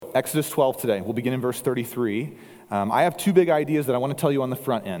Exodus 12 today. We'll begin in verse 33. I have two big ideas that I want to tell you on the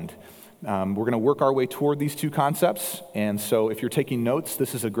front end. We're going to work our way toward these two concepts, and so if you're taking notes,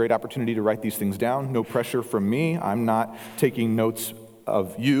 this is a great opportunity to write these things down. No pressure from me. I'm not taking notes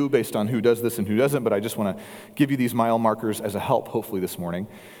of you based on who does this and who doesn't, but I just want to give you these mile markers as a help, hopefully, this morning.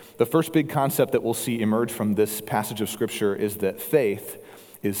 The first big concept that we'll see emerge from this passage of Scripture is that faith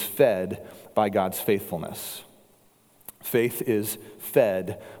is fed by God's faithfulness. Faith is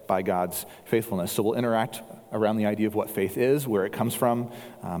fed by God's faithfulness. So we'll interact around the idea of what faith is, where it comes from.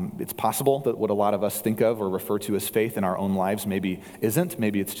 It's possible that what a lot of us think of or refer to as faith in our own lives maybe isn't.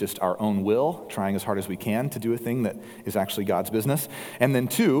 Maybe it's just our own will, trying as hard as we can to do a thing that is actually God's business. And then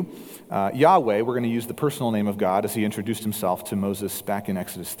two, Yahweh, we're going to use the personal name of God as he introduced himself to Moses back in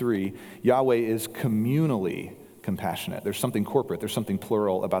Exodus 3. Yahweh is communally compassionate. There's something corporate, there's something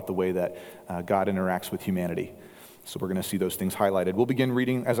plural about the way that God interacts with humanity. So we're going to see those things highlighted. We'll begin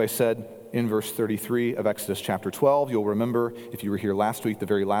reading, as I said, in verse 33 of Exodus chapter 12. You'll remember, if you were here last week, the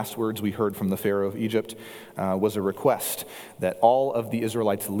very last words we heard from the Pharaoh of Egypt was a request that all of the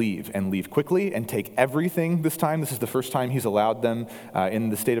Israelites leave, and leave quickly, and take everything this time. This is the first time he's allowed them in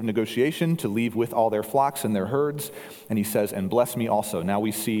the state of negotiation to leave with all their flocks and their herds. And he says, and bless me also. Now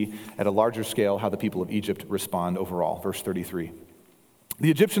we see at a larger scale how the people of Egypt respond overall. Verse 33. The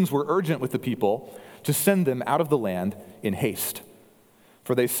Egyptians were urgent with the people to send them out of the land in haste.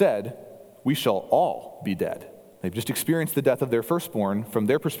 For they said, we shall all be dead. They've just experienced the death of their firstborn. From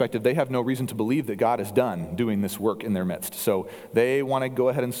their perspective, they have no reason to believe that God is done doing this work in their midst. So they want to go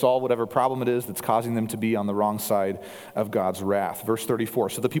ahead and solve whatever problem it is that's causing them to be on the wrong side of God's wrath. Verse 34,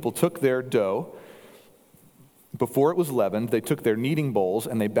 so the people took their dough. Before it was leavened, they took their kneading bowls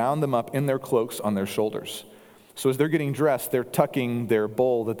and they bound them up in their cloaks on their shoulders. So as they're getting dressed, they're tucking their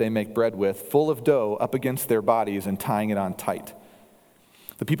bowl that they make bread with, full of dough, up against their bodies and tying it on tight.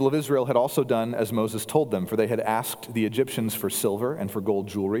 The people of Israel had also done as Moses told them, for they had asked the Egyptians for silver and for gold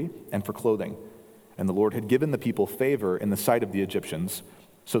jewelry and for clothing. And the Lord had given the people favor in the sight of the Egyptians,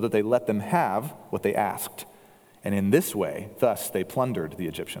 so that they let them have what they asked. And in this way, thus they plundered the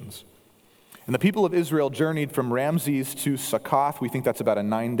Egyptians. And the people of Israel journeyed from Ramses to Succoth. We think that's about a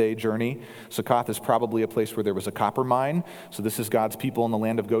 9-day journey. Succoth is probably a place where there was a copper mine. So this is God's people in the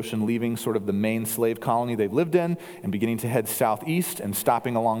land of Goshen leaving sort of the main slave colony they've lived in and beginning to head southeast and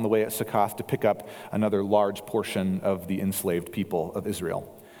stopping along the way at Succoth to pick up another large portion of the enslaved people of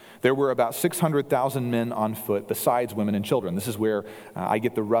Israel. There were about 600,000 men on foot, besides women and children. This is where I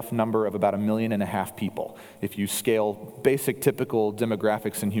get the rough number of about 1.5 million people. If you scale basic, typical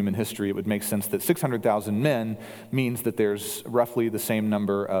demographics in human history, it would make sense that 600,000 men means that there's roughly the same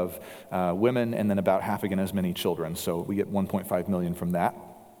number of women and then about half again as many children. So we get 1.5 million from that.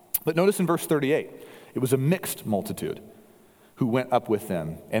 But notice in verse 38, it was a mixed multitude who went up with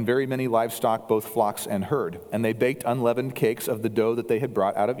them, and very many livestock, both flocks and herd. And they baked unleavened cakes of the dough that they had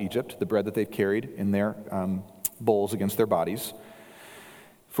brought out of Egypt, the bread that they've carried in their bowls against their bodies.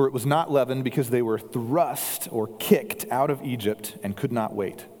 For it was not leavened because they were thrust or kicked out of Egypt and could not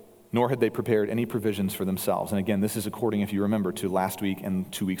wait, nor had they prepared any provisions for themselves. And again, this is according, if you remember, to last week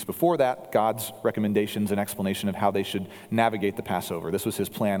and 2 weeks before that, God's recommendations and explanation of how they should navigate the Passover. This was his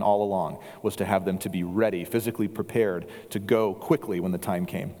plan all along, was to have them to be ready, physically prepared to go quickly when the time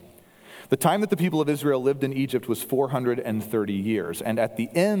came. The time that the people of Israel lived in Egypt was 430 years. And at the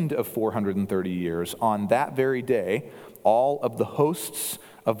end of 430 years, on that very day, all of the hosts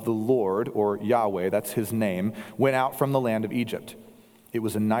of the Lord, or Yahweh, that's his name, went out from the land of Egypt. It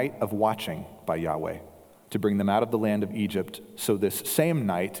was a night of watching by Yahweh to bring them out of the land of Egypt. So this same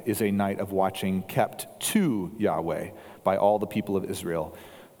night is a night of watching kept to Yahweh by all the people of Israel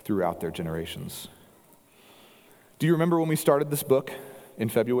throughout their generations. Do you remember when we started this book in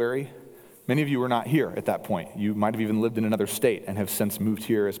February? Many of you were not here at that point. You might have even lived in another state and have since moved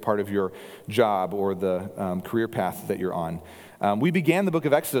here as part of your job or the career path that you're on. We began the book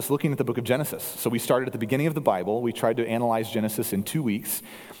of Exodus looking at the book of Genesis. So we started at the beginning of the Bible. We tried to analyze Genesis in 2 weeks.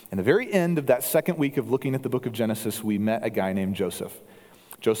 And the very end of that second week of looking at the book of Genesis, we met a guy named Joseph.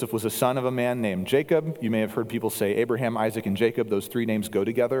 Joseph was a son of a man named Jacob. You may have heard people say Abraham, Isaac, and Jacob. Those three names go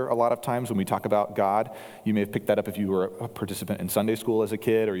together a lot of times when we talk about God. You may have picked that up if you were a participant in Sunday school as a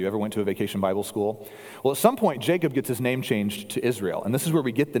kid or you ever went to a vacation Bible school. Well, at some point, Jacob gets his name changed to Israel. And this is where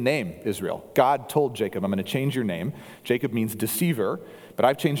we get the name Israel. God told Jacob, I'm going to change your name. Jacob means deceiver, but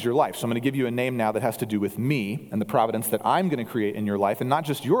I've changed your life. So I'm going to give you a name now that has to do with me and the providence that I'm going to create in your life. And not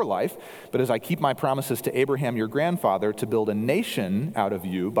just your life, but as I keep my promises to Abraham, your grandfather, to build a nation out of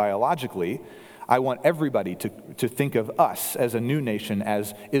you biologically, I want everybody to think of us as a new nation,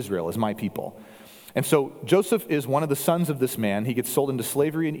 as Israel, as my people. And so Joseph is one of the sons of this man. He gets sold into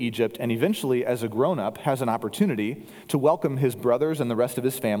slavery in Egypt, and eventually, as a grown-up, has an opportunity to welcome his brothers and the rest of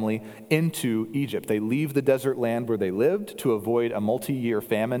his family into Egypt. They leave the desert land where they lived to avoid a multi-year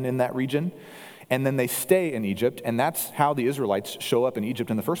famine in that region, and then they stay in Egypt, and that's how the Israelites show up in Egypt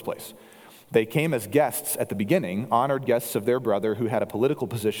in the first place. They came as guests at the beginning, honored guests of their brother who had a political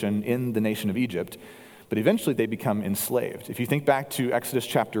position in the nation of Egypt. But eventually they become enslaved. If you think back to Exodus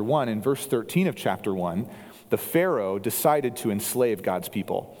chapter 1, in verse 13 of chapter 1, the Pharaoh decided to enslave God's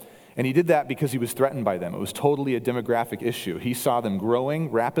people. And he did that because he was threatened by them. It was totally a demographic issue. He saw them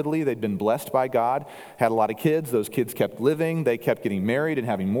growing rapidly. They'd been blessed by God, had a lot of kids. Those kids kept living. They kept getting married and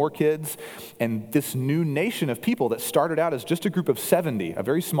having more kids. And this new nation of people that started out as just a group of 70, a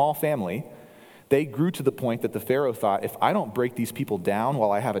very small family, they grew to the point that the Pharaoh thought, if I don't break these people down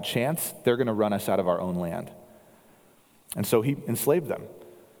while I have a chance, they're going to run us out of our own land. And so he enslaved them.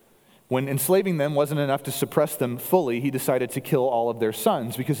 When enslaving them wasn't enough to suppress them fully, he decided to kill all of their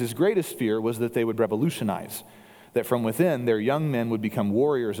sons because his greatest fear was that they would revolutionize, that from within their young men would become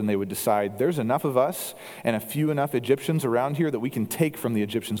warriors and they would decide, there's enough of us and a few enough Egyptians around here that we can take from the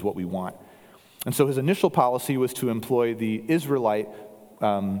Egyptians what we want. And so his initial policy was to employ the Israelite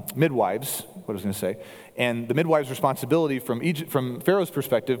midwives, and the midwives' responsibility from Pharaoh's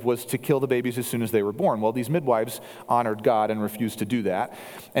perspective was to kill the babies as soon as they were born. Well, these midwives honored God and refused to do that.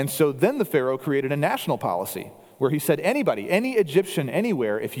 And so then the Pharaoh created a national policy where he said, anybody, any Egyptian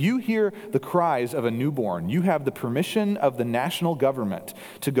anywhere, if you hear the cries of a newborn, you have the permission of the national government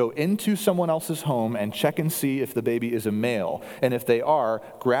to go into someone else's home and check and see if the baby is a male. And if they are,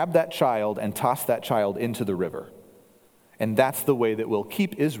 grab that child and toss that child into the river. And that's the way that we'll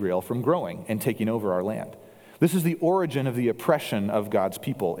keep Israel from growing and taking over our land. This is the origin of the oppression of God's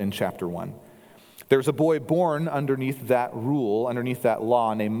people in chapter 1. There's a boy born underneath that rule, underneath that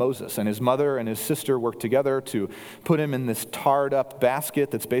law, named Moses. And his mother and his sister worked together to put him in this tarred up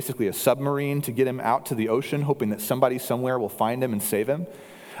basket that's basically a submarine to get him out to the ocean, hoping that somebody somewhere will find him and save him.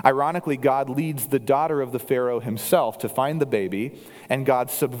 Ironically, God leads the daughter of the Pharaoh himself to find the baby, and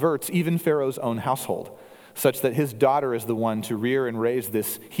God subverts even Pharaoh's own household, such that his daughter is the one to rear and raise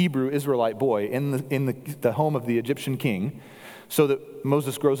this Hebrew Israelite boy in the home of the Egyptian king, so that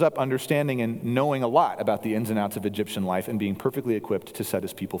Moses grows up understanding and knowing a lot about the ins and outs of Egyptian life and being perfectly equipped to set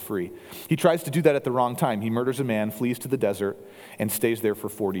his people free. He tries to do that at the wrong time. He murders a man, flees to the desert, and stays there for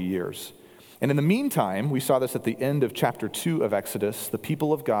 40 years. And in the meantime, we saw this at the end of chapter 2 of Exodus, the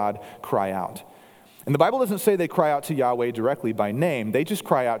people of God cry out. And the Bible doesn't say they cry out to Yahweh directly by name. They just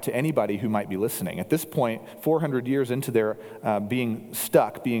cry out to anybody who might be listening. At this point, 400 years into their being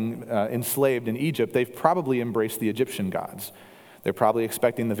enslaved in Egypt, they've probably embraced the Egyptian gods. They're probably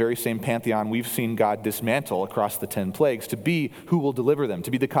expecting the very same pantheon we've seen God dismantle across the 10 plagues to be who will deliver them, to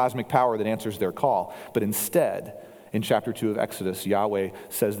be the cosmic power that answers their call. But instead, in chapter 2 of Exodus, Yahweh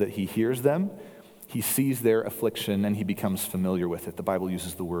says that he hears them, he sees their affliction, and he becomes familiar with it. The Bible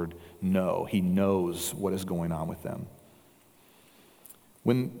uses the word know. He knows what is going on with them.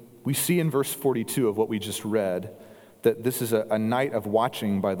 When we see in verse 42 of what we just read that this is a night of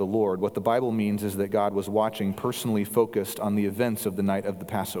watching by the Lord, what the Bible means is that God was watching, personally focused on the events of the night of the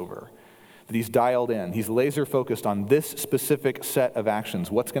Passover. That he's dialed in. He's laser focused on this specific set of actions,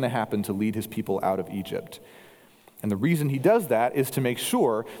 what's going to happen to lead his people out of Egypt. And the reason he does that is to make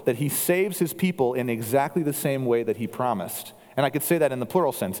sure that he saves his people in exactly the same way that he promised. And I could say that in the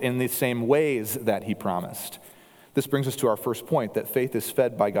plural sense, in the same ways that he promised. This brings us to our first point, that faith is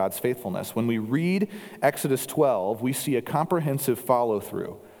fed by God's faithfulness. When we read Exodus 12, we see a comprehensive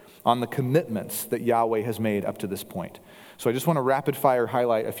follow-through on the commitments that Yahweh has made up to this point. So I just want to rapid-fire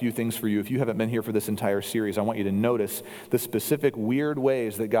highlight a few things for you. If you haven't been here for this entire series, I want you to notice the specific weird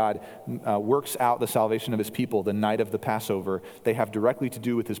ways that God works out the salvation of his people the night of the Passover. They have directly to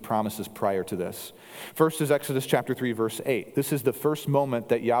do with his promises prior to this. First is Exodus chapter 3, verse 8. This is the first moment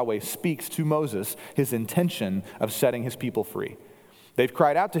that Yahweh speaks to Moses his intention of setting his people free. They've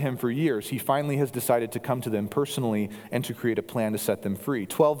cried out to him for years. He finally has decided to come to them personally and to create a plan to set them free.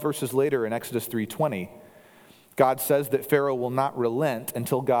 12 verses later in Exodus 3:20, God says that Pharaoh will not relent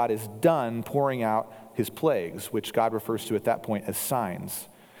until God is done pouring out his plagues, which God refers to at that point as signs.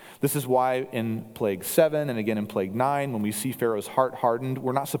 This is why in plague 7 and again in plague 9, when we see Pharaoh's heart hardened,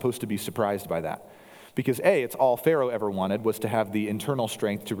 we're not supposed to be surprised by that. Because A, it's all Pharaoh ever wanted was to have the internal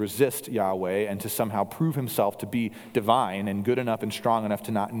strength to resist Yahweh and to somehow prove himself to be divine and good enough and strong enough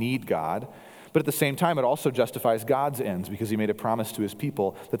to not need God. But at the same time, it also justifies God's ends because he made a promise to his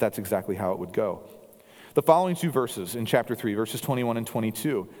people that that's exactly how it would go. The following two verses in chapter 3, verses 21 and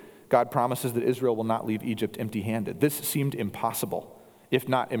 22, God promises that Israel will not leave Egypt empty-handed. This seemed impossible if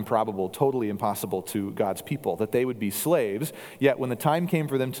not improbable, totally impossible to God's people, that they would be slaves, yet when the time came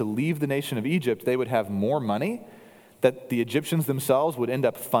for them to leave the nation of Egypt, they would have more money, that the Egyptians themselves would end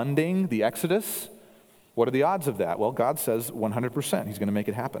up funding the Exodus. What are the odds of that? Well, God says 100%. He's going to make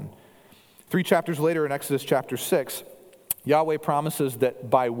it happen. 3 chapters later in Exodus chapter 6, Yahweh promises that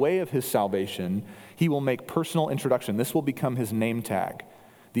by way of his salvation, he will make personal introduction. This will become his name tag.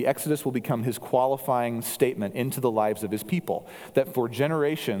 The Exodus will become his qualifying statement into the lives of his people, that for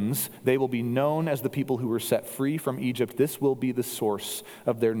generations they will be known as the people who were set free from Egypt. This will be the source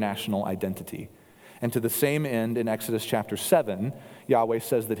of their national identity. And to the same end, in Exodus chapter 7, Yahweh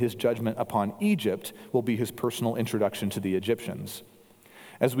says that his judgment upon Egypt will be his personal introduction to the Egyptians.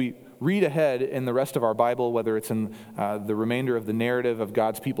 As we read ahead in the rest of our Bible, whether it's in the remainder of the narrative of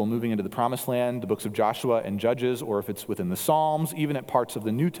God's people moving into the Promised Land, the books of Joshua and Judges, or if it's within the Psalms, even at parts of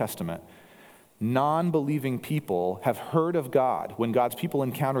the New Testament, non-believing people have heard of God when God's people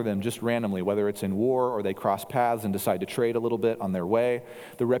encounter them just randomly, whether it's in war or they cross paths and decide to trade a little bit on their way.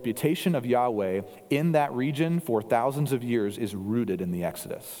 The reputation of Yahweh in that region for thousands of years is rooted in the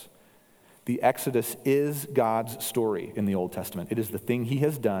Exodus. The Exodus is God's story in the Old Testament. It is the thing he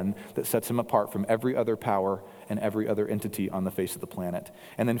has done that sets him apart from every other power and every other entity on the face of the planet.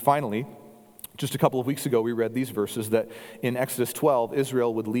 And then finally, just a couple of weeks ago, we read these verses that in Exodus 12,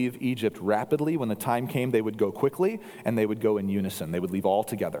 Israel would leave Egypt rapidly. When the time came, they would go quickly, and they would go in unison. They would leave all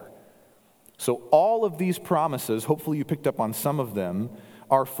together. So all of these promises, hopefully you picked up on some of them,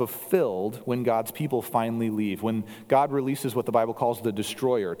 are fulfilled when God's people finally leave, when God releases what the Bible calls the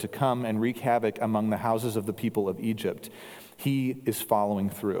destroyer to come and wreak havoc among the houses of the people of Egypt. He is following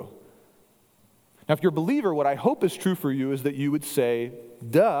through. Now, if you're a believer, what I hope is true for you is that you would say,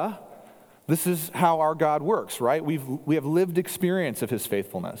 duh, this is how our God works, right? We have lived experience of his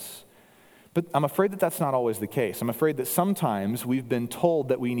faithfulness. But I'm afraid that that's not always the case. I'm afraid that sometimes we've been told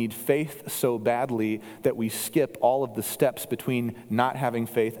that we need faith so badly that we skip all of the steps between not having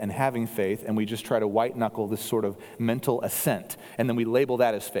faith, and we just try to white-knuckle this sort of mental assent, and then we label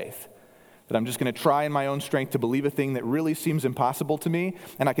that as faith. That I'm just going to try in my own strength to believe a thing that really seems impossible to me,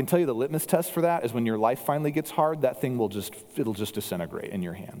 and I can tell you the litmus test for that is when your life finally gets hard, that thing it'll just disintegrate in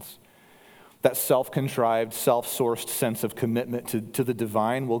your hands. That self-contrived, self-sourced sense of commitment to the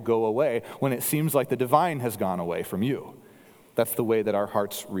divine will go away when it seems like the divine has gone away from you. That's the way that our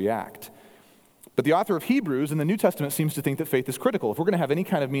hearts react. But the author of Hebrews in the New Testament seems to think that faith is critical. If we're going to have any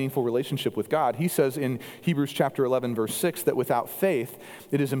kind of meaningful relationship with God, he says in Hebrews chapter 11, verse 6, that without faith,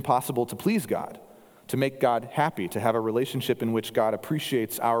 it is impossible to please God, to make God happy, to have a relationship in which God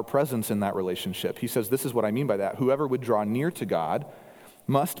appreciates our presence in that relationship. He says, this is what I mean by that. Whoever would draw near to God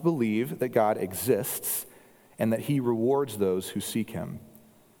must believe that God exists and that he rewards those who seek him.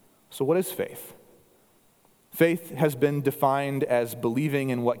 So what is faith? Faith has been defined as believing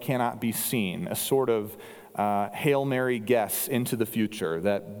in what cannot be seen, a sort of Hail Mary guess into the future,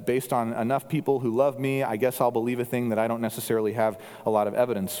 that based on enough people who love me, I guess I'll believe a thing that I don't necessarily have a lot of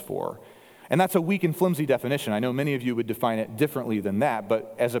evidence for. And that's a weak and flimsy definition. I know many of you would define it differently than that,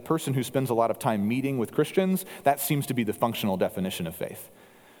 but as a person who spends a lot of time meeting with Christians, that seems to be the functional definition of faith,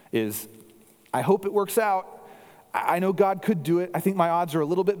 is I hope it works out. I know God could do it. I think my odds are a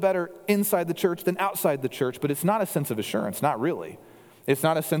little bit better inside the church than outside the church, but it's not a sense of assurance, not really. It's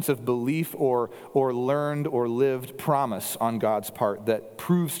not a sense of belief or learned or lived promise on God's part that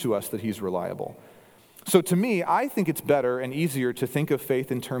proves to us that he's reliable. So to me, I think it's better and easier to think of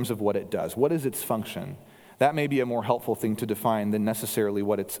faith in terms of what it does. What is its function? That may be a more helpful thing to define than necessarily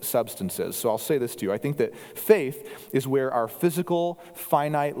what its substance is. So I'll say this to you. I think that faith is where our physical,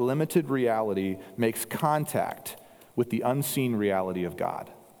 finite, limited reality makes contact with the unseen reality of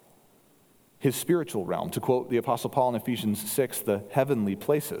God. His spiritual realm. To quote the Apostle Paul in Ephesians 6, the heavenly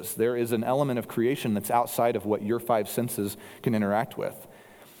places. There is an element of creation that's outside of what your five senses can interact with.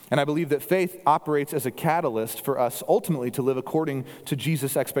 And I believe that faith operates as a catalyst for us ultimately to live according to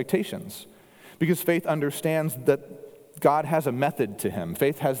Jesus' expectations. Because faith understands that God has a method to him.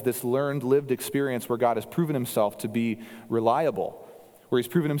 Faith has this learned, lived experience where God has proven himself to be reliable, where he's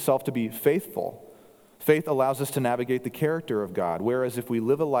proven himself to be faithful. Faith allows us to navigate the character of God, whereas if we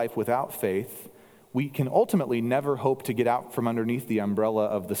live a life without faith, we can ultimately never hope to get out from underneath the umbrella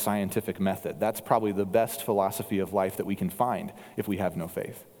of the scientific method. That's probably the best philosophy of life that we can find if we have no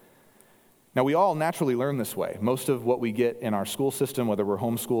faith. Now, we all naturally learn this way. Most of what we get in our school system, whether we're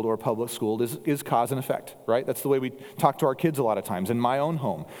homeschooled or public schooled, is cause and effect, right? That's the way we talk to our kids a lot of times. In my own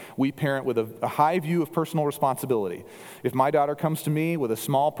home, we parent with a high view of personal responsibility. If my daughter comes to me with a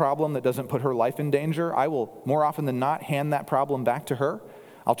small problem that doesn't put her life in danger, I will, more often than not, hand that problem back to her.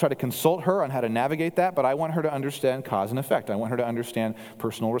 I'll try to consult her on how to navigate that, but I want her to understand cause and effect. I want her to understand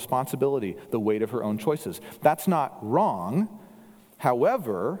personal responsibility, the weight of her own choices. That's not wrong.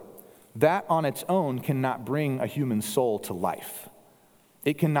 However, that on its own cannot bring a human soul to life.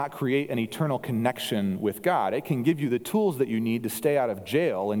 It cannot create an eternal connection with God. It can give you the tools that you need to stay out of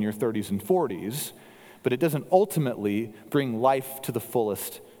jail in your 30s and 40s, but it doesn't ultimately bring life to the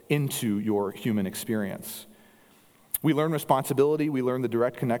fullest into your human experience. We learn responsibility. We learn the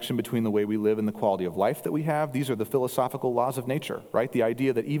direct connection between the way we live and the quality of life that we have. These are the philosophical laws of nature, right? The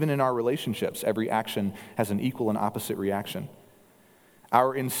idea that even in our relationships, every action has an equal and opposite reaction.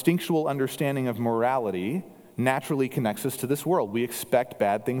 Our instinctual understanding of morality naturally connects us to this world. We expect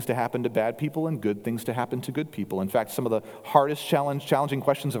bad things to happen to bad people and good things to happen to good people. In fact, some of the hardest challenging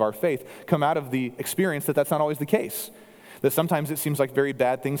questions of our faith come out of the experience that that's not always the case. That sometimes it seems like very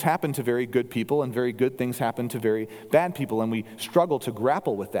bad things happen to very good people and very good things happen to very bad people, and we struggle to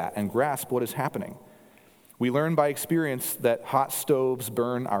grapple with that and grasp what is happening. We learn by experience that hot stoves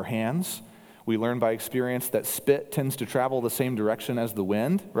burn our hands. We learn by experience that spit tends to travel the same direction as the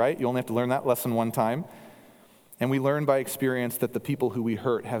wind, right? You only have to learn that lesson one time. And we learn by experience that the people who we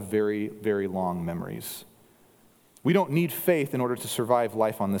hurt have very, very long memories. We don't need faith in order to survive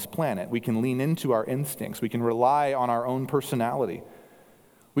life on this planet. We can lean into our instincts. We can rely on our own personality.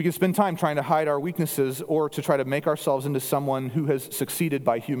 We can spend time trying to hide our weaknesses or to try to make ourselves into someone who has succeeded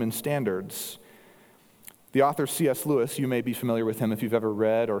by human standards. The author C.S. Lewis, you may be familiar with him if you've ever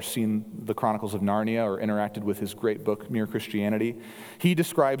read or seen the Chronicles of Narnia or interacted with his great book, Mere Christianity. He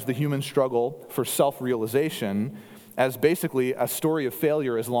describes the human struggle for self-realization as basically a story of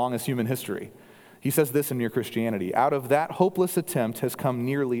failure as long as human history. He says this in Mere Christianity: out of that hopeless attempt has come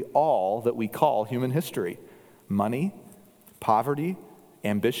nearly all that we call human history: money, poverty,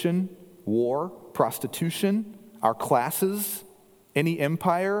 ambition, war, prostitution, our classes, any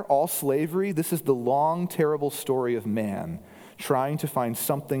empire, all slavery. This is the long, terrible story of man trying to find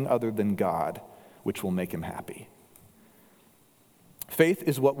something other than God which will make him happy. Faith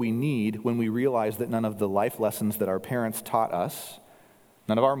is what we need when we realize that none of the life lessons that our parents taught us,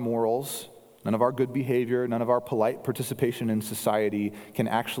 none of our morals, none of our good behavior, none of our polite participation in society can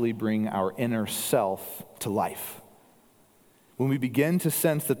actually bring our inner self to life. When we begin to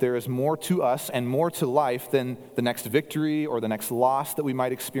sense that there is more to us and more to life than the next victory or the next loss that we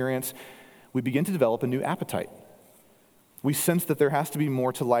might experience, we begin to develop a new appetite. We sense that there has to be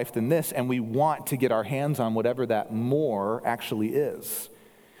more to life than this, and we want to get our hands on whatever that more actually is.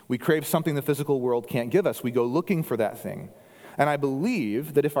 We crave something the physical world can't give us. We go looking for that thing. And I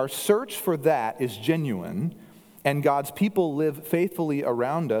believe that if our search for that is genuine and God's people live faithfully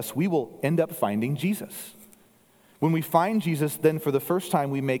around us, we will end up finding Jesus. When we find Jesus, then for the first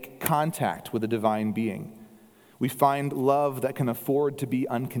time we make contact with a divine being. We find love that can afford to be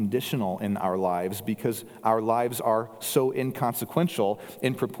unconditional in our lives because our lives are so inconsequential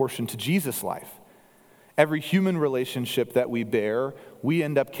in proportion to Jesus' life. Every human relationship that we bear, we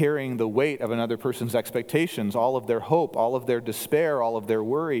end up carrying the weight of another person's expectations, all of their hope, all of their despair, all of their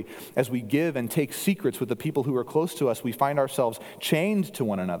worry. As we give and take secrets with the people who are close to us, we find ourselves chained to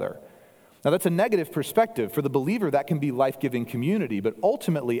one another. Now, that's a negative perspective. For the believer, that can be life-giving community, but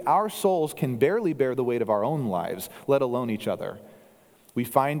ultimately, our souls can barely bear the weight of our own lives, let alone each other. We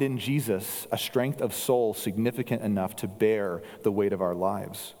find in Jesus a strength of soul significant enough to bear the weight of our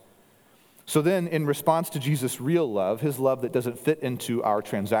lives. So then, in response to Jesus' real love, his love that doesn't fit into our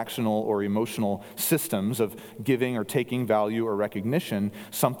transactional or emotional systems of giving or taking value or recognition,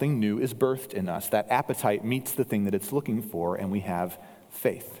 something new is birthed in us. That appetite meets the thing that it's looking for, and we have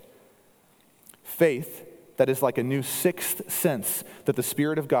faith. Faith that is like a new sixth sense that the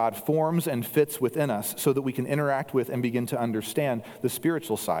Spirit of God forms and fits within us so that we can interact with and begin to understand the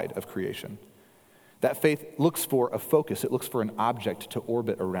spiritual side of creation. That faith looks for a focus. It looks for an object to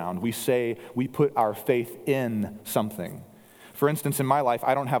orbit around. We say we put our faith in something. For instance, in my life,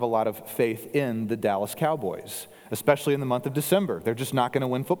 I don't have a lot of faith in the Dallas Cowboys, especially in the month of December. They're just not going to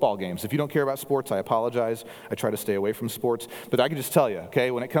win football games. If you don't care about sports, I apologize. I try to stay away from sports. But I can just tell you, okay,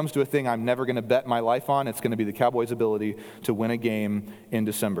 when it comes to a thing I'm never going to bet my life on, it's going to be the Cowboys' ability to win a game in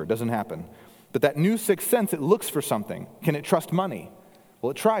December. It doesn't happen. But that new sixth sense, it looks for something. Can it trust money? Well,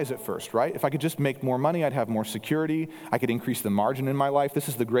 it tries at first, right? If I could just make more money, I'd have more security. I could increase the margin in my life. This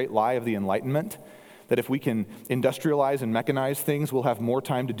is the great lie of the Enlightenment, that if we can industrialize and mechanize things, we'll have more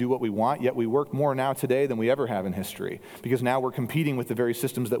time to do what we want, yet we work more now today than we ever have in history, because now we're competing with the very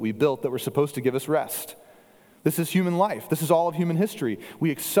systems that we built that were supposed to give us rest. This is human life. This is all of human history. We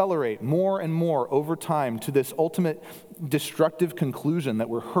accelerate more and more over time to this ultimate destructive conclusion that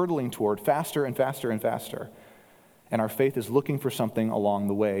we're hurtling toward faster and faster and faster. and our faith is looking for something along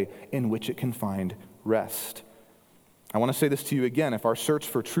the way in which it can find rest. I want to say this to you again. If our search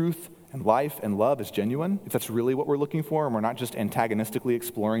for truth and life and love is genuine, if that's really what we're looking for, and we're not just antagonistically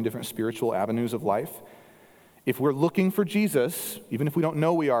exploring different spiritual avenues of life, if we're looking for Jesus, even if we don't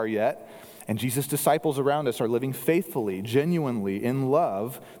know we are yet, and Jesus' disciples around us are living faithfully, genuinely, in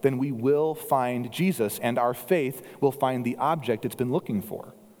love, then we will find Jesus, and our faith will find the object it's been looking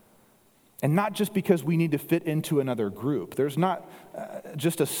for. And not just because we need to fit into another group. There's not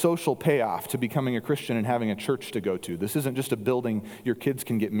just a social payoff to becoming a Christian and having a church to go to. This isn't just a building your kids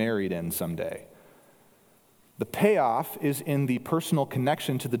can get married in someday. The payoff is in the personal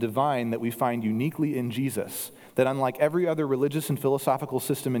connection to the divine that we find uniquely in Jesus, that unlike every other religious and philosophical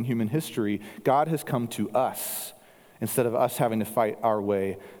system in human history, God has come to us instead of us having to fight our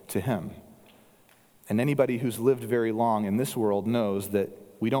way to him. And anybody who's lived very long in this world knows that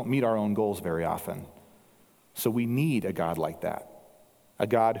we don't meet our own goals very often. So we need a God like that, a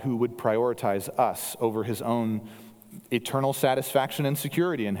God who would prioritize us over his own eternal satisfaction and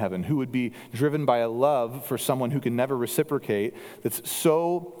security in heaven, who would be driven by a love for someone who can never reciprocate that's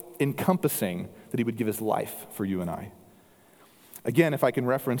so encompassing that he would give his life for you and I. Again, if I can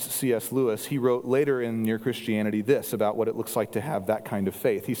reference C.S. Lewis, he wrote later in Mere Christianity this about what it looks like to have that kind of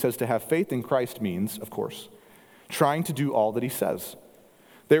faith. He says to have faith in Christ means, of course, trying to do all that he says.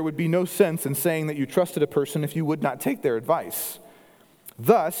 There would be no sense in saying that you trusted a person if you would not take their advice.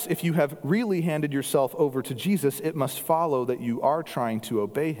 Thus, if you have really handed yourself over to Jesus, it must follow that you are trying to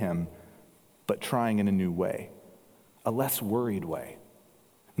obey him, but trying in a new way, a less worried way.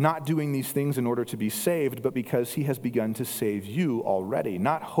 Not doing these things in order to be saved, but because he has begun to save you already,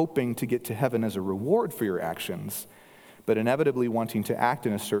 not hoping to get to heaven as a reward for your actions, but inevitably wanting to act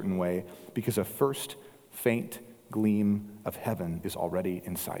in a certain way because a first faint gleam of heaven is already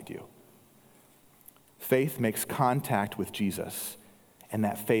inside you. Faith makes contact with Jesus, and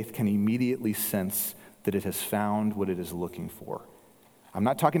that faith can immediately sense that it has found what it is looking for. I'm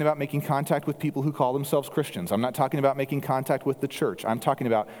not talking about making contact with people who call themselves Christians. I'm not talking about making contact with the church. I'm talking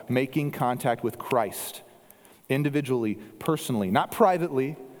about making contact with Christ, individually, personally, not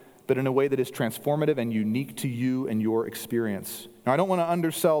privately, but in a way that is transformative and unique to you and your experience. Now, I don't want to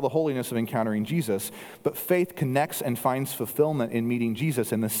undersell the holiness of encountering Jesus, but faith connects and finds fulfillment in meeting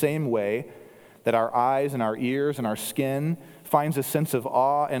Jesus in the same way that our eyes and our ears and our skin finds a sense of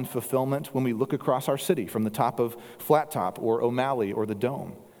awe and fulfillment when we look across our city from the top of Flat Top or O'Malley or the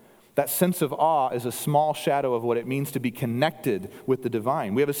Dome. That sense of awe is a small shadow of what it means to be connected with the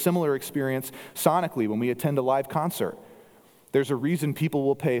divine. We have a similar experience sonically when we attend a live concert. There's a reason people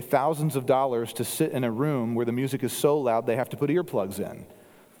will pay thousands of dollars to sit in a room where the music is so loud they have to put earplugs in.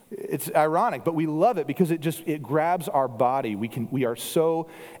 It's ironic, but we love it because it grabs our body. We are so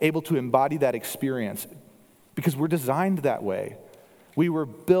able to embody that experience because we're designed that way. We were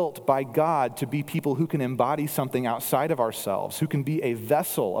built by God to be people who can embody something outside of ourselves, who can be a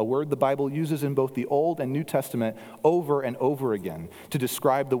vessel, a word the Bible uses in both the Old and New Testament over and over again to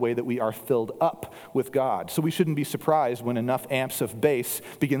describe the way that we are filled up with God. So we shouldn't be surprised when enough amps of bass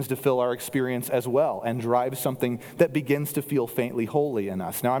begins to fill our experience as well and drive something that begins to feel faintly holy in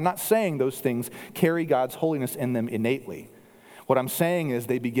us. Now, I'm not saying those things carry God's holiness in them innately. What I'm saying is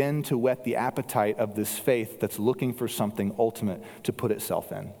they begin to whet the appetite of this faith that's looking for something ultimate to put itself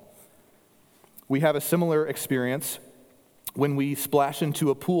in. We have a similar experience when we splash into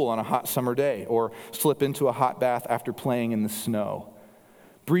a pool on a hot summer day or slip into a hot bath after playing in the snow.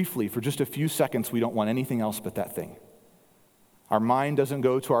 Briefly, for just a few seconds, we don't want anything else but that thing. Our mind doesn't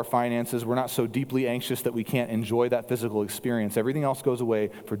go to our finances. We're not so deeply anxious that we can't enjoy that physical experience. Everything else goes away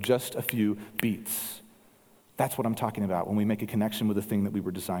for just a few beats. That's what I'm talking about when we make a connection with the thing that we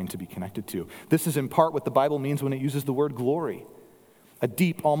were designed to be connected to. This is in part what the Bible means when it uses the word glory. A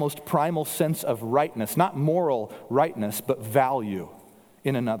deep, almost primal sense of rightness, not moral rightness, but value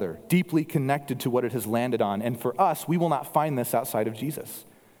in another, deeply connected to what it has landed on. And for us, we will not find this outside of Jesus.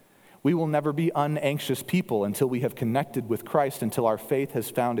 We will never be unanxious people until we have connected with Christ, until our faith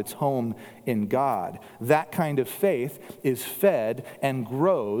has found its home in God. That kind of faith is fed and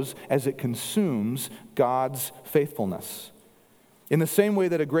grows as it consumes God's faithfulness. In the same way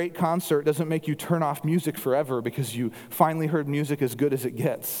that a great concert doesn't make you turn off music forever because you finally heard music as good as it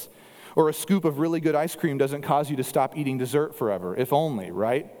gets, or a scoop of really good ice cream doesn't cause you to stop eating dessert forever, if only,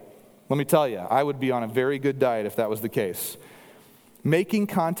 right? Let me tell you, I would be on a very good diet if that was the case. Making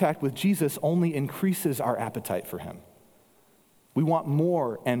contact with Jesus only increases our appetite for him. We want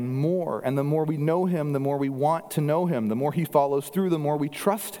more, and the more we know him, the more we want to know him. The more he follows through, the more we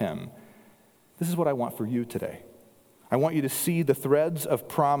trust him. This is what I want for you today. I want you to see the threads of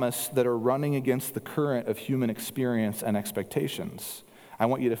promise that are running against the current of human experience and expectations. I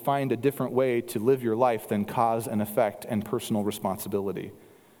want you to find a different way to live your life than cause and effect and personal responsibility.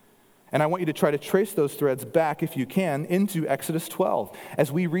 And I want you to try to trace those threads back, if you can, into Exodus 12. As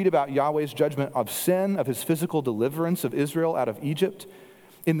we read about Yahweh's judgment of sin, of his physical deliverance of Israel out of Egypt,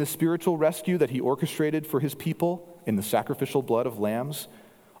 in the spiritual rescue that he orchestrated for his people, in the sacrificial blood of lambs,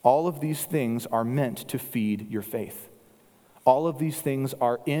 all of these things are meant to feed your faith. All of these things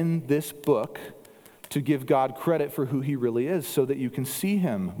are in this book to give God credit for who he really is, so that you can see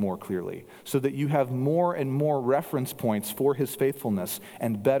him more clearly, so that you have more and more reference points for his faithfulness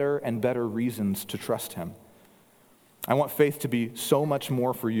and better reasons to trust him. I want faith to be so much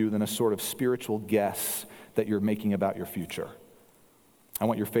more for you than a sort of spiritual guess that you're making about your future. I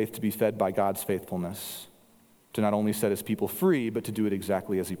want your faith to be fed by God's faithfulness, to not only set his people free, but to do it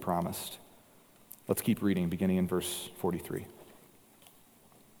exactly as he promised. Let's keep reading, beginning in verse 43.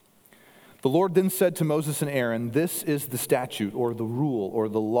 The Lord then said to Moses and Aaron, "This is the statute, or the rule, or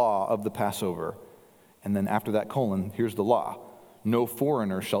the law of the Passover." And then after that colon, here's the law. "No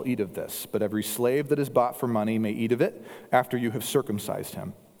foreigner shall eat of this, but every slave that is bought for money may eat of it after you have circumcised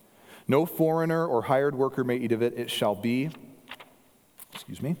him. No foreigner or hired worker may eat of it. It shall be,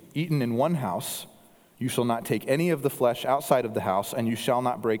 eaten in one house. You shall not take any of the flesh outside of the house, and you shall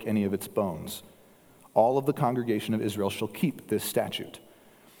not break any of its bones. All of the congregation of Israel shall keep this statute.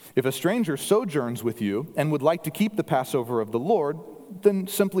 If a stranger sojourns with you and would like to keep the Passover of the Lord, then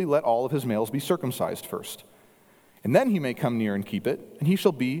simply let all of his males be circumcised first. And then he may come near and keep it, and he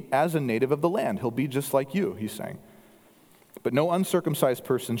shall be as a native of the land. He'll be just like you," he's saying. "But no uncircumcised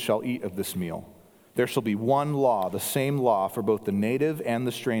person shall eat of this meal. There shall be one law, the same law for both the native and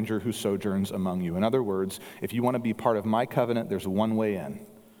the stranger who sojourns among you." In other words, if you want to be part of my covenant, there's one way in.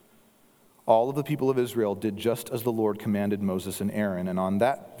 All of the people of Israel did just as the Lord commanded Moses and Aaron, and on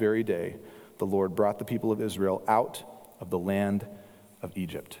that very day, the Lord brought the people of Israel out of the land of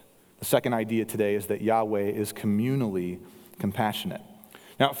Egypt. The second idea today is that Yahweh is communally compassionate.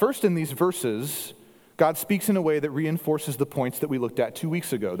 Now, first in these verses, God speaks in a way that reinforces the points that we looked at 2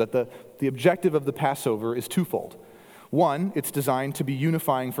 weeks ago, that the objective of the Passover is twofold. One, it's designed to be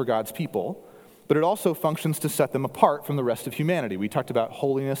unifying for God's people, but it also functions to set them apart from the rest of humanity. We talked about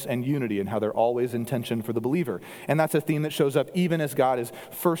holiness and unity and how they're always in tension for the believer. And that's a theme that shows up even as God is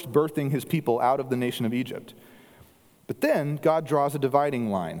first birthing his people out of the nation of Egypt. But then God draws a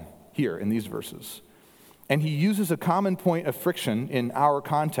dividing line here in these verses. And he uses a common point of friction in our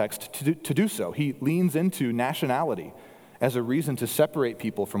context to do so. He leans into nationality as a reason to separate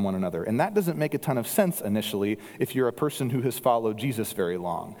people from one another. And that doesn't make a ton of sense initially if you're a person who has followed Jesus very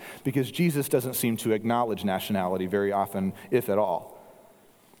long, because Jesus doesn't seem to acknowledge nationality very often, if at all.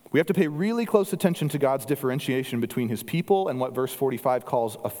 We have to pay really close attention to God's differentiation between his people and what verse 45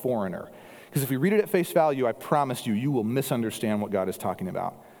 calls a foreigner. Because if we read it at face value, I promise you, you will misunderstand what God is talking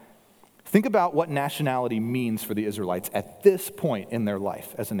about. Think about what nationality means for the Israelites at this point in their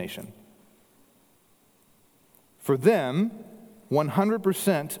life as a nation. For them,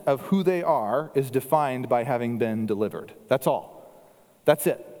 100% of who they are is defined by having been delivered. That's all. That's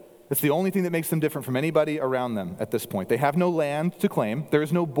it. It's the only thing that makes them different from anybody around them at this point. They have no land to claim. There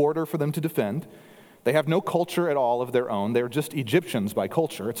is no border for them to defend. They have no culture at all of their own. They're just Egyptians by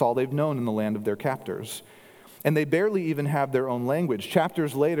culture. It's all they've known in the land of their captors. And they barely even have their own language.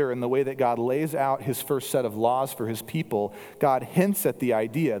 Chapters later, in the way that God lays out his first set of laws for his people, God hints at the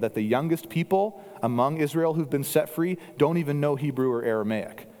idea that the youngest people among Israel who've been set free don't even know Hebrew or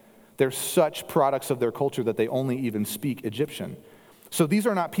Aramaic. They're such products of their culture that they only even speak Egyptian. So these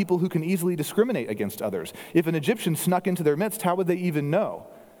are not people who can easily discriminate against others. If an Egyptian snuck into their midst, how would they even know?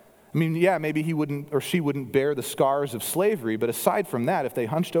 I mean, yeah, maybe he wouldn't or she wouldn't bear the scars of slavery, but aside from that, if they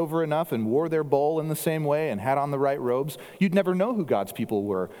hunched over enough and wore their bowl in the same way and had on the right robes, you'd never know who God's people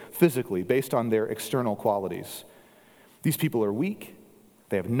were physically based on their external qualities. These people are weak.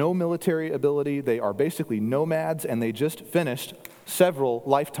 They have no military ability. They are basically nomads, and they just finished several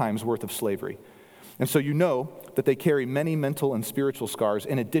lifetimes worth of slavery. And so you know that they carry many mental and spiritual scars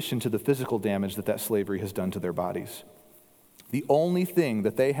in addition to the physical damage that slavery has done to their bodies. The only thing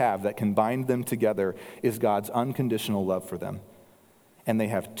that they have that can bind them together is God's unconditional love for them. And they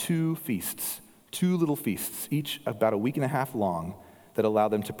have two little feasts, each about a week and a half long, that allow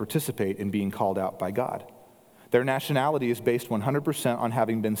them to participate in being called out by God. Their nationality is based 100% on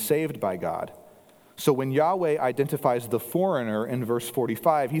having been saved by God. So when Yahweh identifies the foreigner in verse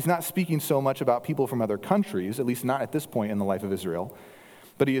 45, he's not speaking so much about people from other countries, at least not at this point in the life of Israel,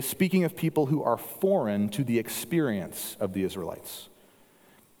 but he is speaking of people who are foreign to the experience of the Israelites.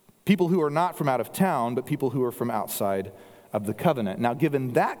 People who are not from out of town, but people who are from outside of the covenant. Now,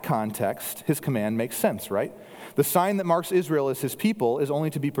 given that context, his command makes sense, right? The sign that marks Israel as his people is only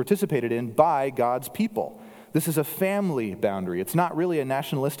to be participated in by God's people. This is a family boundary. It's not really a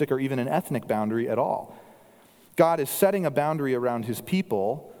nationalistic or even an ethnic boundary at all. God is setting a boundary around his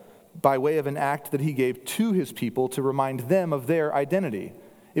people by way of an act that he gave to his people to remind them of their identity.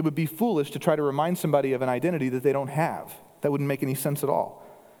 It would be foolish to try to remind somebody of an identity that they don't have. That wouldn't make any sense at all.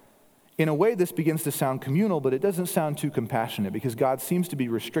 In a way, this begins to sound communal, but it doesn't sound too compassionate because God seems to be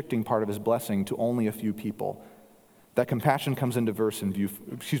restricting part of his blessing to only a few people. That compassion comes into view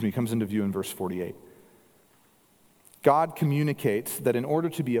in verse 48. God communicates that in order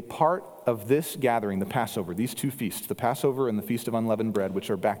to be a part of this gathering, the Passover, these two feasts, the Passover and the Feast of Unleavened Bread,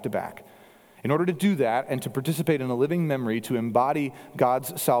 which are back to back, in order to do that and to participate in a living memory to embody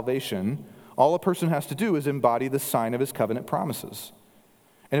God's salvation, all a person has to do is embody the sign of his covenant promises.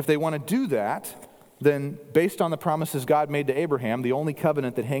 And if they want to do that, then based on the promises God made to Abraham, the only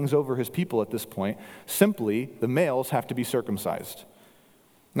covenant that hangs over his people at this point, simply the males have to be circumcised.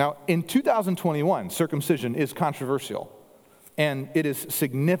 Now, in 2021, circumcision is controversial, and it is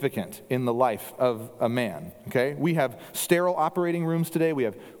significant in the life of a man, okay? We have sterile operating rooms today. We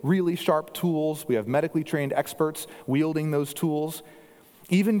have really sharp tools. We have medically trained experts wielding those tools.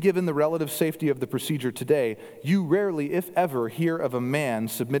 Even given the relative safety of the procedure today, you rarely, if ever, hear of a man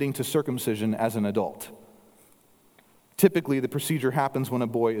submitting to circumcision as an adult. Typically, the procedure happens when a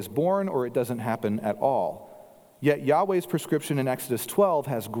boy is born, or it doesn't happen at all. Yet Yahweh's prescription in Exodus 12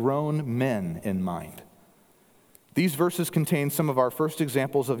 has grown men in mind. These verses contain some of our first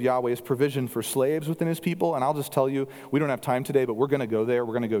examples of Yahweh's provision for slaves within his people, and I'll just tell you, we don't have time today, but we're going to go there.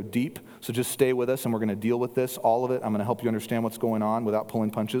 We're going to go deep, so just stay with us, and we're going to deal with this, all of it. I'm going to help you understand what's going on without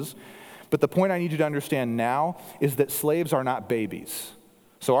pulling punches. But the point I need you to understand now is that slaves are not babies.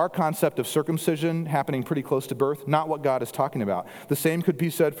 So our concept of circumcision happening pretty close to birth, not what God is talking about. The same could be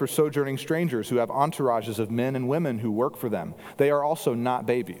said for sojourning strangers who have entourages of men and women who work for them. They are also not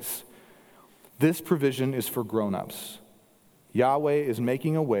babies. This provision is for grown-ups. Yahweh is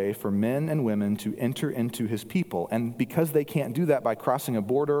making a way for men and women to enter into his people. And because they can't do that by crossing a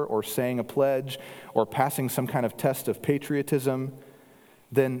border or saying a pledge or passing some kind of test of patriotism,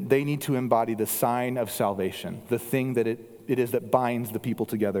 then they need to embody the sign of salvation, the thing that it is that binds the people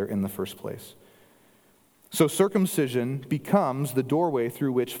together in the first place. So circumcision becomes the doorway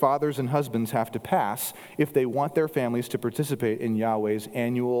through which fathers and husbands have to pass if they want their families to participate in Yahweh's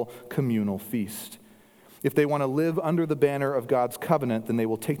annual communal feast. If they want to live under the banner of God's covenant, then they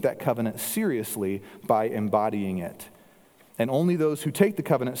will take that covenant seriously by embodying it. And only those who take the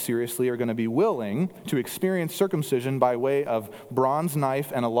covenant seriously are going to be willing to experience circumcision by way of bronze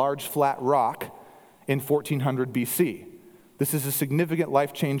knife and a large flat rock in 1400 BC. This is a significant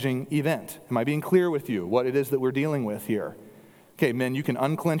life-changing event. Am I being clear with you what it is that we're dealing with here? Okay, men, you can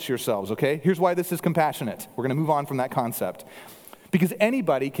unclench yourselves, okay? Here's why this is compassionate. We're going to move on from that concept. Because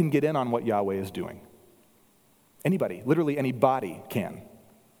anybody can get in on what Yahweh is doing. Anybody, literally anybody can.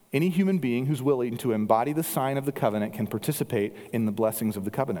 Any human being who's willing to embody the sign of the covenant can participate in the blessings of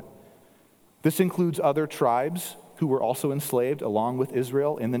the covenant. This includes other tribes who were also enslaved along with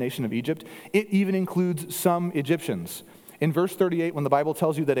Israel in the nation of Egypt. It even includes some Egyptians. In verse 38, when the Bible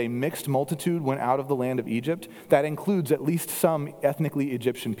tells you that a mixed multitude went out of the land of Egypt, that includes at least some ethnically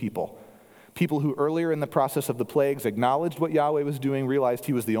Egyptian people. People who earlier in the process of the plagues acknowledged what Yahweh was doing, realized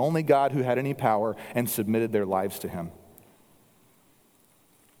he was the only God who had any power, and submitted their lives to him.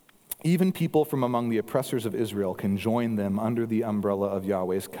 Even people from among the oppressors of Israel can join them under the umbrella of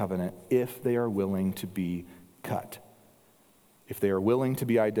Yahweh's covenant if they are willing to be cut. If they are willing to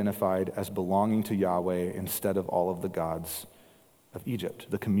be identified as belonging to Yahweh instead of all of the gods of Egypt.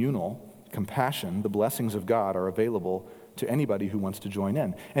 The communal compassion, the blessings of God are available to anybody who wants to join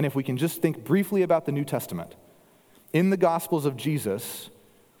in. And if we can just think briefly about the New Testament, in the Gospels of Jesus,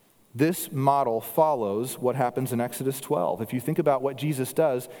 this model follows what happens in Exodus 12. If you think about what Jesus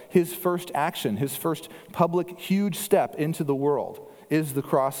does, his first action, his first public huge step into the world is the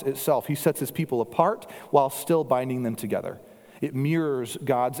cross itself. He sets his people apart while still binding them together. It mirrors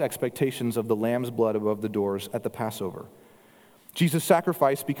God's expectations of the lamb's blood above the doors at the Passover. Jesus'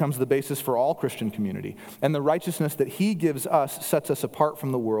 sacrifice becomes the basis for all Christian community, and the righteousness that he gives us sets us apart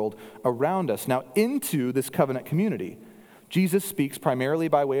from the world around us. Now, into this covenant community, Jesus speaks primarily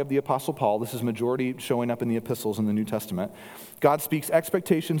by way of the Apostle Paul. This is majority showing up in the epistles in the New Testament. God speaks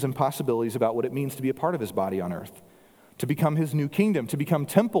expectations and possibilities about what it means to be a part of his body on earth, to become his new kingdom, to become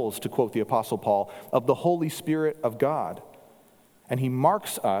temples, to quote the Apostle Paul, of the Holy Spirit of God. And he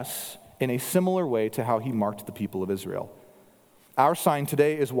marks us in a similar way to how he marked the people of Israel. Our sign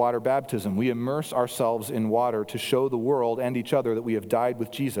today is water baptism. We immerse ourselves in water to show the world and each other that we have died with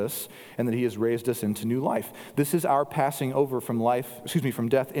Jesus and that he has raised us into new life. This is our passing over from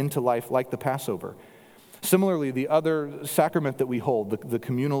death into life, like the Passover. Similarly, the other sacrament that we hold, the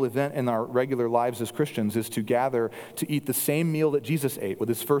communal event in our regular lives as Christians, is to gather to eat the same meal that Jesus ate with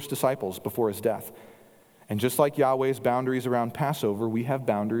his first disciples before his death. And just like Yahweh's boundaries around Passover, we have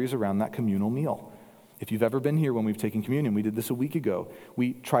boundaries around that communal meal. If you've ever been here when we've taken communion, we did this a week ago.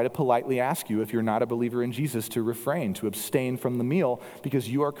 We try to politely ask you, if you're not a believer in Jesus, to refrain, to abstain from the meal because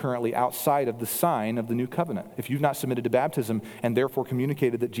you are currently outside of the sign of the new covenant. If you've not submitted to baptism and therefore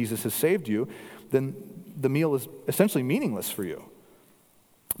communicated that Jesus has saved you, then the meal is essentially meaningless for you.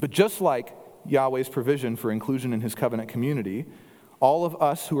 But just like Yahweh's provision for inclusion in his covenant community, all of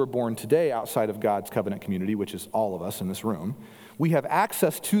us who are born today outside of God's covenant community, which is all of us in this room, we have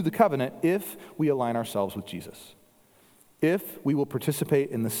access to the covenant if we align ourselves with Jesus, if we will participate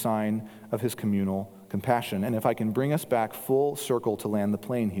in the sign of his communal compassion. And if I can bring us back full circle to land the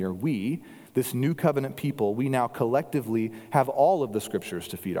plane here, we, this new covenant people, we now collectively have all of the scriptures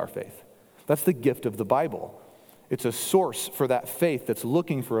to feed our faith. That's the gift of the Bible. It's a source for that faith that's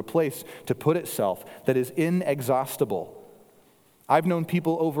looking for a place to put itself, that is inexhaustible. I've known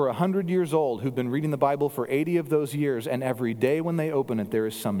people over 100 years old who've been reading the Bible for 80 of those years, and every day when they open it, there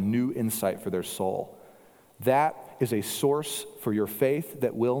is some new insight for their soul. That is a source for your faith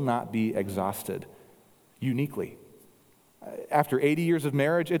that will not be exhausted, uniquely. After 80 years of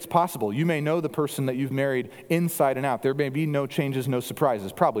marriage, it's possible. You may know the person that you've married inside and out. There may be no changes, no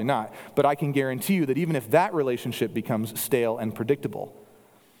surprises. Probably not. But I can guarantee you that even if that relationship becomes stale and predictable,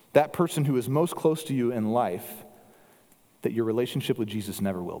 that person who is most close to you in life, that your relationship with Jesus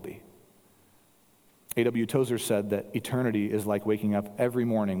never will be. A.W. Tozer said that eternity is like waking up every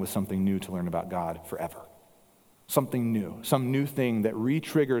morning with something new to learn about God forever. Something new, some new thing that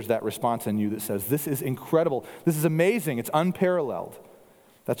re-triggers that response in you that says, this is incredible, this is amazing, it's unparalleled.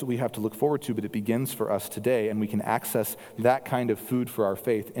 That's what we have to look forward to, but it begins for us today, and we can access that kind of food for our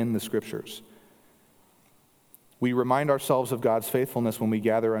faith in the Scriptures. We remind ourselves of God's faithfulness when we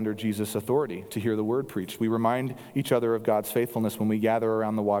gather under Jesus' authority to hear the word preached. We remind each other of God's faithfulness when we gather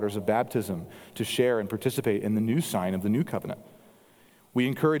around the waters of baptism to share and participate in the new sign of the new covenant. We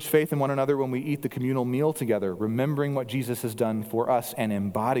encourage faith in one another when we eat the communal meal together, remembering what Jesus has done for us and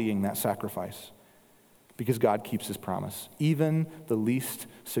embodying that sacrifice. Because God keeps his promise. Even the least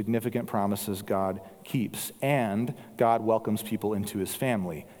significant promises God keeps. And God welcomes people into his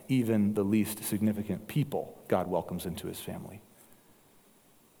family. Even the least significant people God welcomes into his family.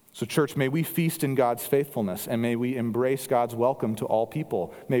 So church, may we feast in God's faithfulness, and may we embrace God's welcome to all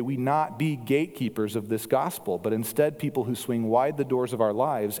people. May we not be gatekeepers of this gospel, but instead people who swing wide the doors of our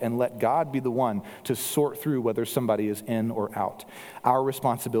lives and let God be the one to sort through whether somebody is in or out. Our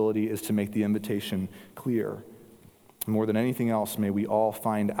responsibility is to make the invitation clear. More than anything else, may we all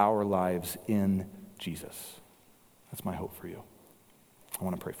find our lives in Jesus. That's my hope for you. I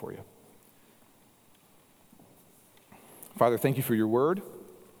want to pray for you. Father, thank you for your word,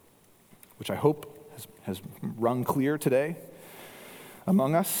 which I hope has rung clear today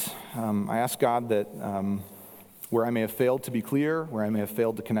among us. I ask God that where I may have failed to be clear, where I may have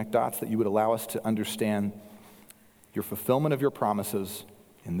failed to connect dots, that you would allow us to understand your fulfillment of your promises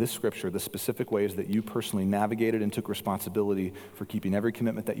in this scripture, the specific ways that you personally navigated and took responsibility for keeping every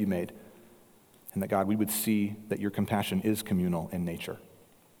commitment that you made. And that, God, we would see that your compassion is communal in nature.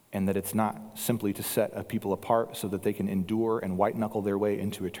 And that it's not simply to set a people apart so that they can endure and white-knuckle their way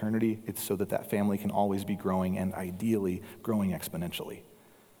into eternity. It's so that that family can always be growing, and ideally growing exponentially.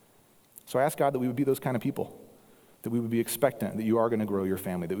 So I ask God that we would be those kind of people, that we would be expectant that you are going to grow your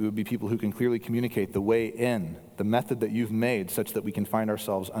family, that we would be people who can clearly communicate the way in, the method that you've made, such that we can find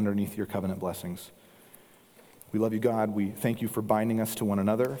ourselves underneath your covenant blessings. We love you, God. We thank you for binding us to one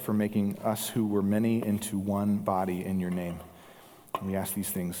another, for making us who were many into one body in your name. And we ask these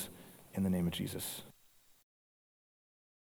things in the name of Jesus.